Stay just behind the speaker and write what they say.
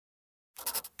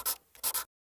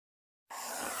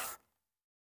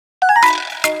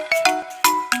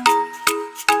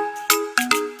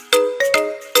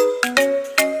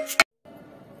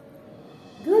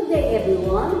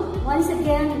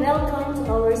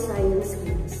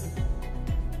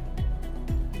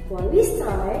Before we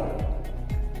start,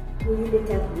 will you look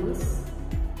at this?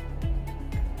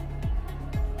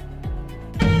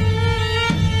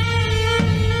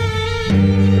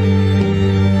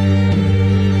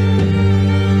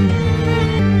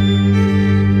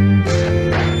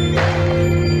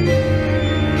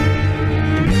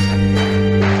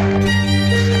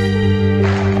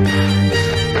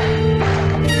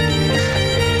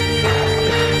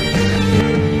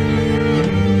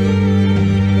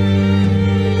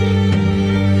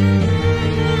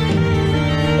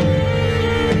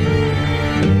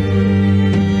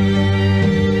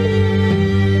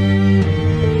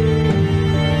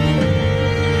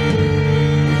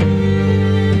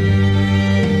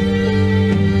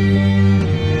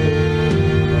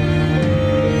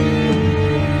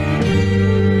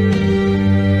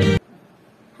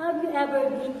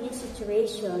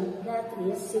 That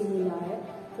is similar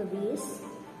to this,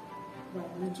 what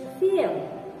did you feel?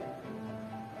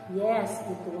 Yes,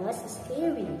 it was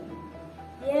scary.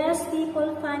 Yes,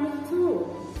 people panic too.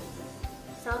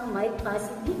 Some might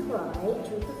possibly cry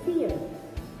due to fear.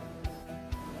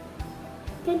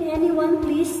 Can anyone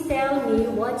please tell me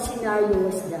what scenario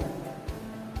was that?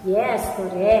 Yes,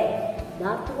 correct.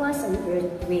 That was an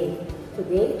earthquake.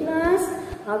 Today, class,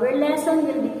 our lesson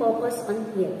will be focused on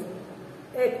it.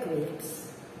 Earthquakes.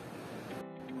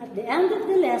 At the end of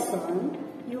the lesson,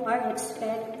 you are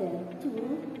expected to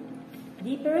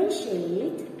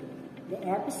differentiate the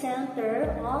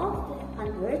epicenter of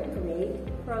an earthquake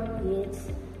from its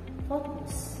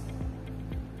focus.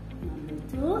 Number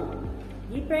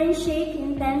 2, differentiate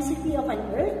intensity of an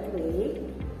earthquake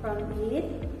from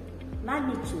its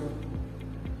magnitude.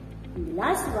 And the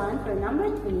last one, for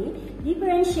number 3,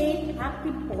 differentiate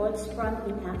active faults from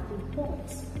inactive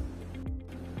faults.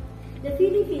 The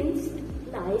Philippines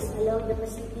lies along the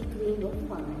Pacific Ring of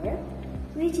Fire,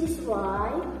 which is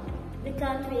why the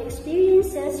country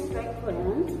experiences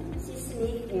frequent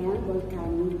seismic and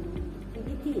volcanic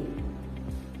activity.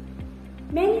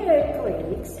 Many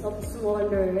earthquakes of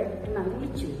smaller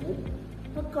magnitude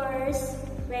occurs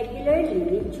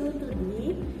regularly due to the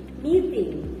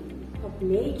meeting of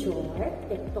major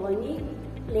tectonic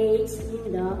plates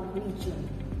in the region.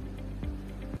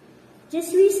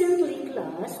 Just recently,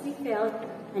 class, we felt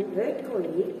an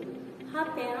earthquake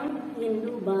happened in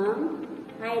Lubang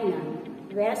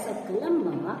Island, west of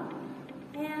Calamba,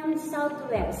 and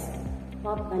southwest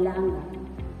of Balanga.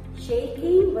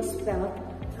 Shaking was felt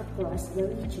across the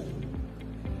region.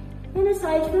 And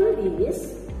aside from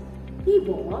this,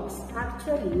 PBOX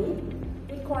actually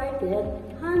recorded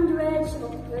hundreds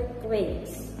of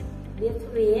earthquakes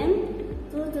between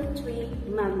 2 to 3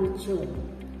 magnitude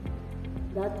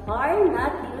that are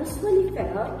not usually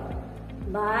felt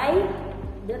by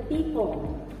the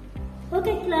people.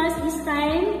 Okay, class, this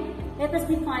time, let us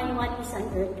define what is an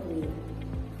earthquake.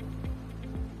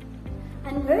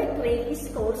 An earthquake is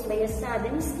caused by a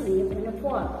sudden slip and a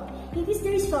fall. It is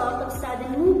the result of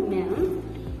sudden movement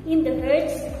in the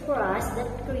Earth's crust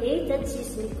that created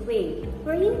seismic wave.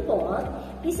 Wherein fault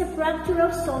is a fracture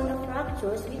of zone of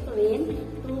fractures between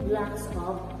two blocks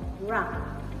of rock.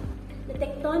 The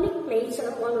tectonic plates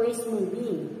are always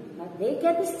moving, but they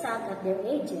get stuck at their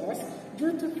edges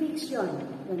due to friction.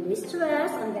 When the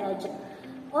stress on the edge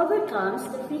overcomes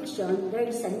the friction, there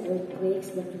is an earthquake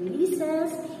that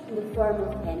releases in the form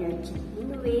of energy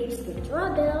in waves that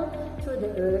travel through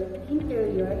the Earth's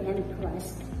interior and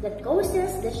crust that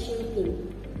causes the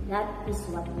shaking. That is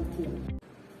what we feel.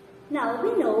 Now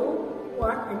we know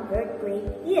what an earthquake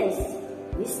is.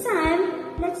 This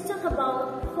time, let's talk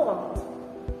about fault.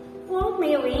 Fault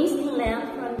may range in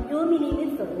length from few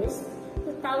millimeters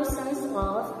to thousands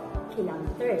of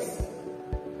kilometers.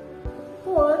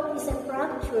 Fault is a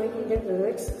fracture in the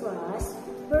Earth's crust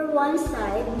where one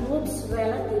side moves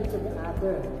relative to the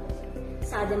other.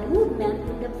 Sudden movement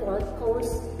in the fault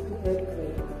causes an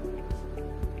earthquake.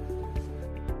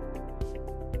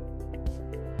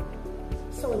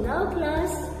 So now,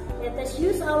 class, let us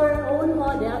use our own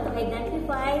model to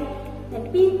identify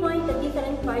and pinpoint the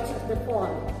different parts of the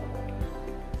fault.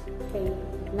 Okay,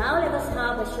 now let us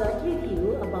have a short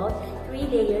review about 3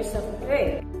 layers of the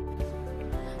Earth.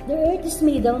 The Earth is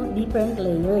made of different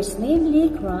layers, namely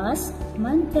crust,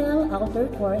 mantle, outer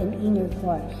core, and inner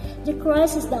core. The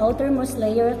crust is the outermost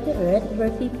layer of the Earth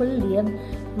where people live.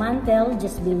 Mantle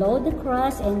just below the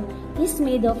crust and is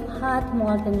made of hot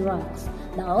molten rocks.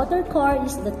 The outer core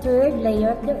is the third layer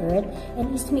of the Earth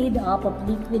and is made up of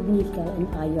liquid nickel and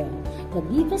iron. The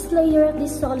deepest layer of the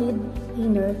solid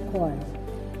inner core.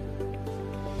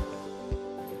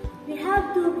 We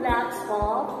have 2 blocks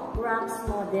of rocks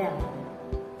model.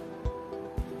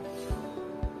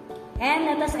 And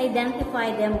let us identify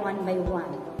them one by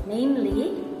one.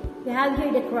 Namely, we have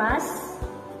here the crust,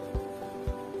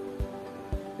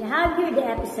 you have here the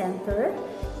epicenter,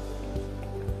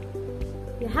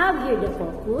 you have here the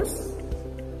focus,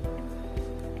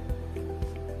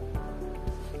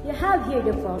 you have here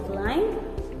the fault line,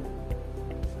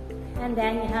 and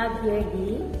then you have here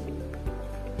the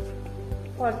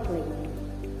fault plane.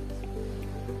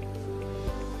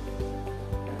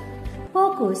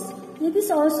 Focus, it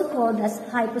is also called as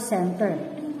hypocenter.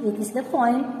 It is the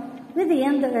point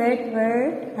within the earth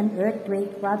where an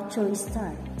earthquake rupture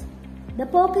starts. The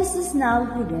focus is now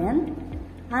hidden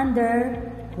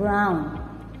underground.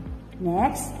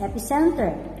 Next,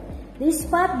 epicenter. The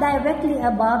spot directly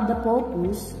above the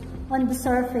focus on the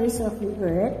surface of the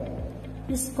earth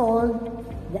is called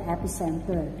the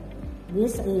epicenter.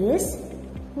 This is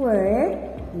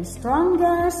where the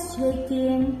strongest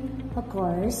shaking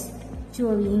occurs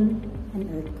during an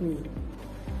earthquake.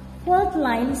 Fault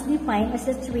line is defined as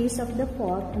a trace of the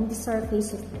fault on the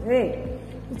surface of the earth.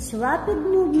 Its rapid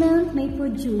movement may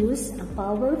produce a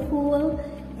powerful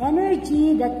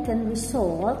energy that can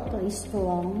result to a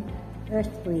strong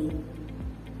earthquake.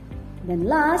 Then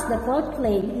last, the fault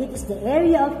plane. It is the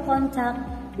area of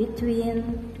contact between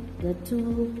the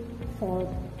two fault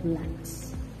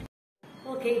blocks.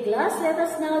 Okay, class, let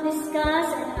us now discuss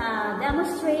and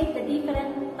demonstrate the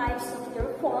different types of your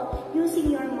fault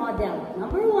using your model.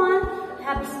 Number one,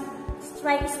 have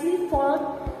strike slip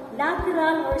fault,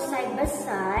 lateral or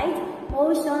side-by-side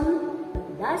motion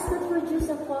that does not produce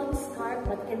a fault scarp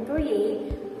but can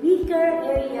create weaker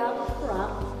area of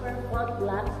rock or fault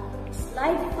block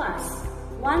slide fast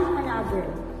one another.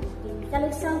 A typical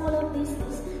example of this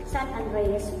is San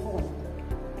Andreas fault.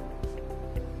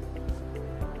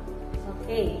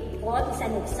 Okay, fault is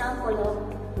an example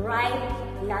of right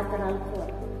lateral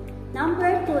fault.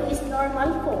 Number two is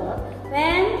normal fault.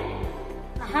 When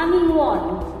a hanging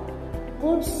wall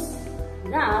moves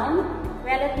down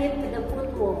relative to the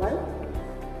foot wall,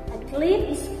 a cliff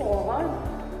is called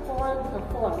a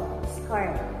fault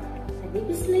scarp. A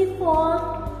deep slip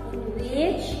fault in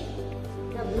which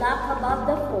the block above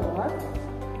the fault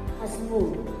has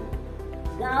moved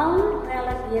down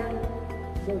relative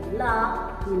to the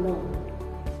block below.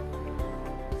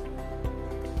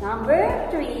 Number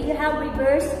three, you have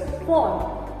reverse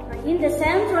fault, wherein the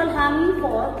central hanging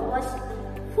fault was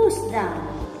pushed down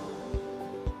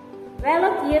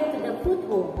relative to the foot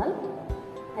wall.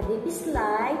 A deep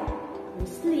slide or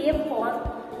slip fault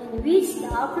in which the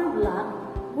upper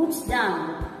block moves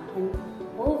down and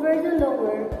over the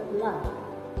lower block.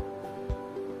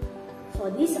 So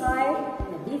these are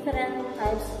the different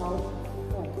types of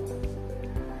fault.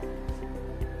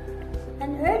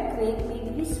 An earthquake may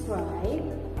be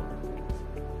described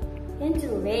in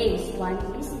two ways. One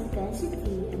is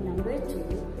intensity and number two,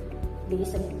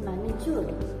 based on magnitude.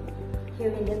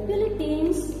 Here in the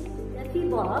Philippines, the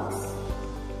PHIVOLCS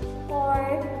or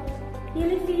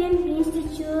Philippine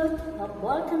Institute of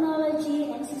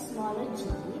Volcanology and Seismology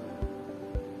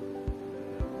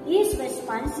is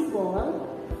responsible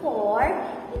for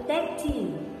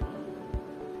detecting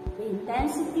the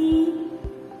intensity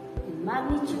and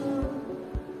magnitude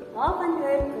of an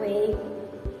earthquake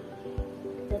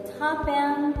that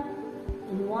happened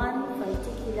in one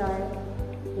particular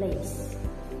place.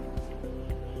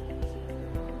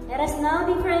 Let us now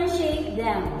differentiate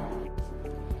them.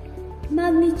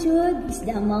 Magnitude is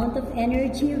the amount of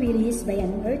energy released by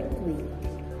an earthquake.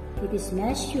 It is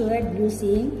measured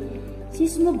using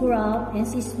seismograph and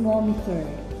seismometer.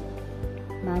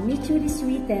 Magnitude is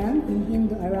written in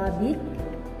Indo-Arabic,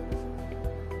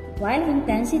 while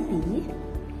intensity,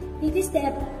 it is the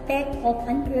effect of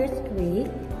an earthquake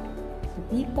to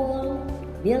people,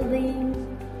 buildings,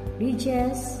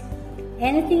 bridges,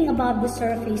 anything above the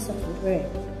surface of the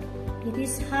earth. It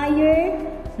is higher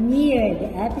near the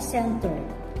epicenter.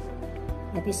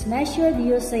 It is measured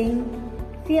using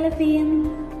Philippine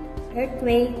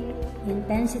earthquake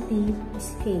intensity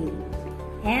scale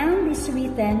and is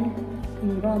written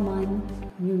in Roman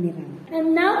numeral.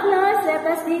 And now, class, let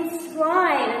us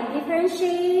describe and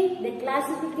differentiate the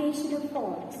classification of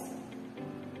faults.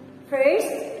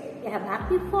 First, you have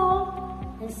active fault,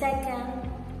 and second,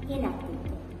 inactive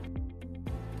fault.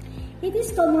 It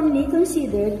is commonly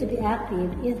considered to be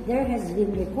active if there has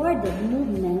been recorded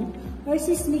movement or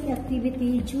seismic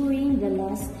activity during the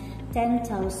last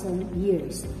 10,000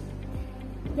 years.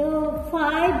 The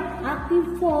 5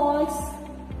 active faults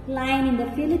lying in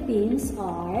the Philippines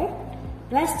are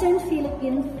Western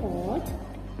Philippine Fault,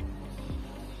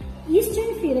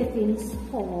 Eastern Philippines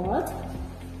Fault,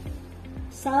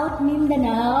 South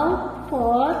Mindanao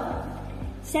Fault,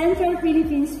 Central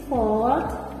Philippines Fault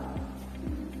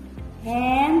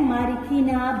and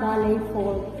Marikina Valley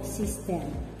Fault System.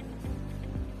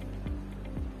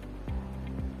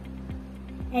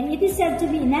 And it is said to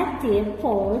be inactive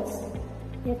faults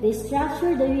if the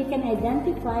structure that we can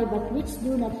identify but which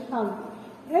do not have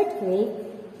earthquake.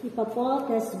 If a fault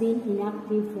has been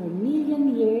inactive for a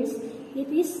million years, it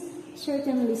is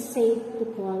certainly safe to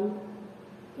call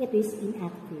it is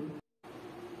inactive.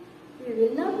 We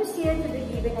will now proceed to the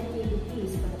given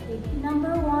activities. For activity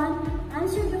number 1,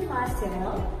 answer the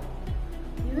puzzle.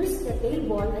 Use the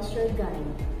table as your guide.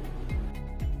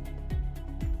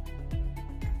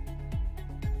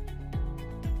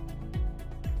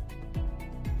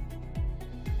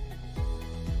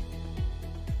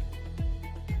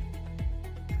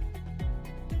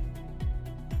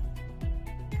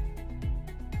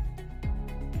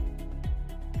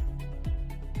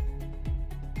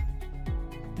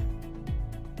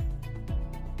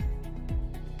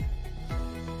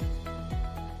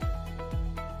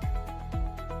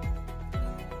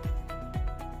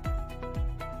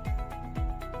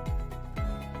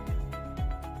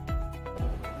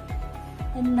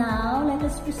 And now, let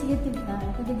us proceed to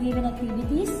the given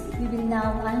activities. We will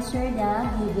now answer the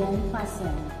given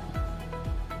puzzle.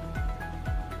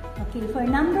 Okay, for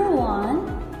number 1,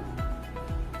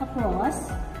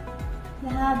 across, we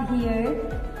have here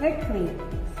earthquake.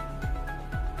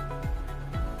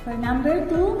 For number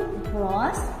 2,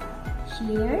 across,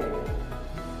 shear.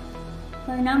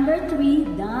 For number 3,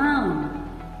 down,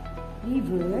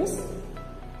 reverse.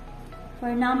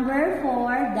 For number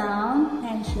 4, down,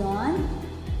 tension.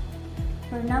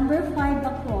 For number 5,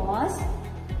 across,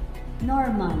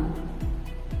 normal.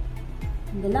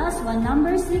 And the last one,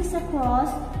 number 6, across,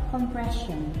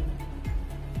 compression.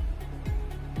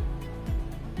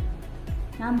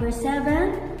 Number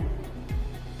 7,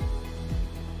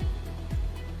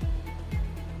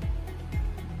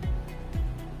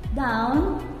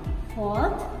 down,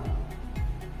 fault.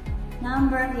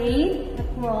 Number 8,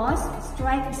 across,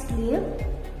 strike slip.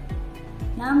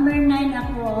 Number 9,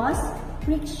 across,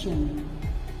 friction.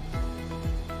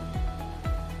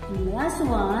 And the last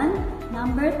one,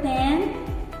 number 10,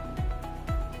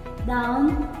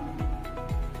 down,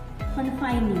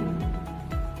 confining.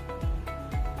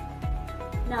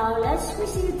 Now, let's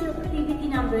proceed to activity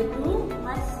number 2.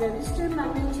 What's the Richter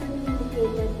magnitude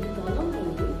indicated in column A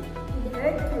with the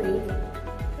earthquake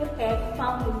effect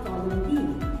found in column B?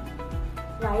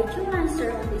 Write your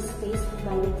answer on the space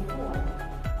provided for.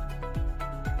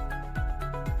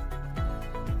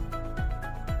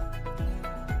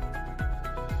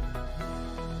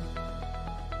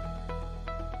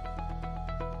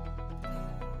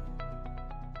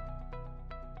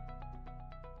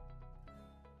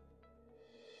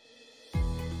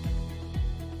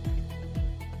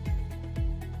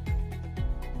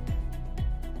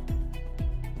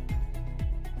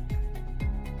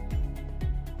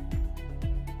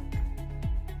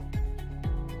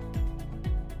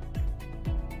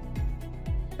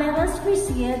 Let us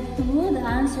proceed to the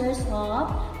answers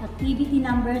of activity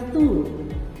number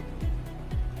 2.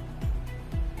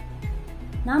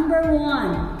 Number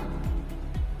 1,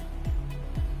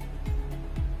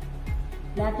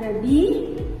 letter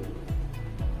B,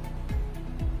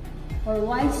 or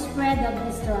widespread of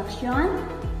destruction.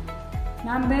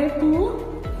 Number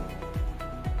 2,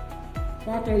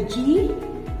 letter G,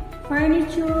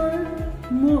 furniture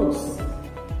moves.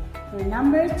 For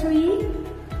number 3,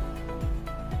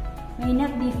 may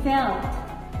not be felt.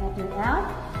 Letter F.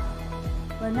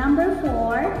 For number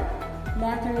 4,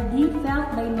 letter D,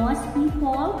 felt by most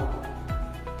people.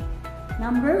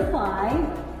 Number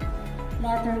 5,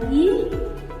 letter E,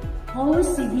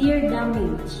 cause severe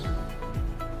damage.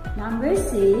 Number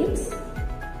 6,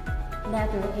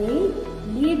 letter A,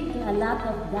 lead to a lot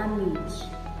of damage.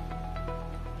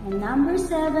 And number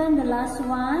 7, the last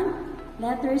one,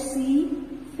 letter C,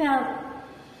 felt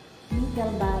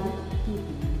little by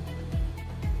people.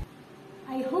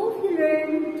 I hope you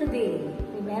learned today.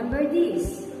 Remember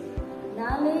this,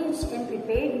 knowledge and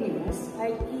preparedness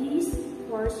are keys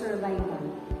for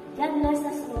survival. God bless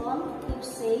us all. Keep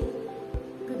safe.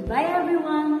 Goodbye,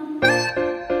 everyone.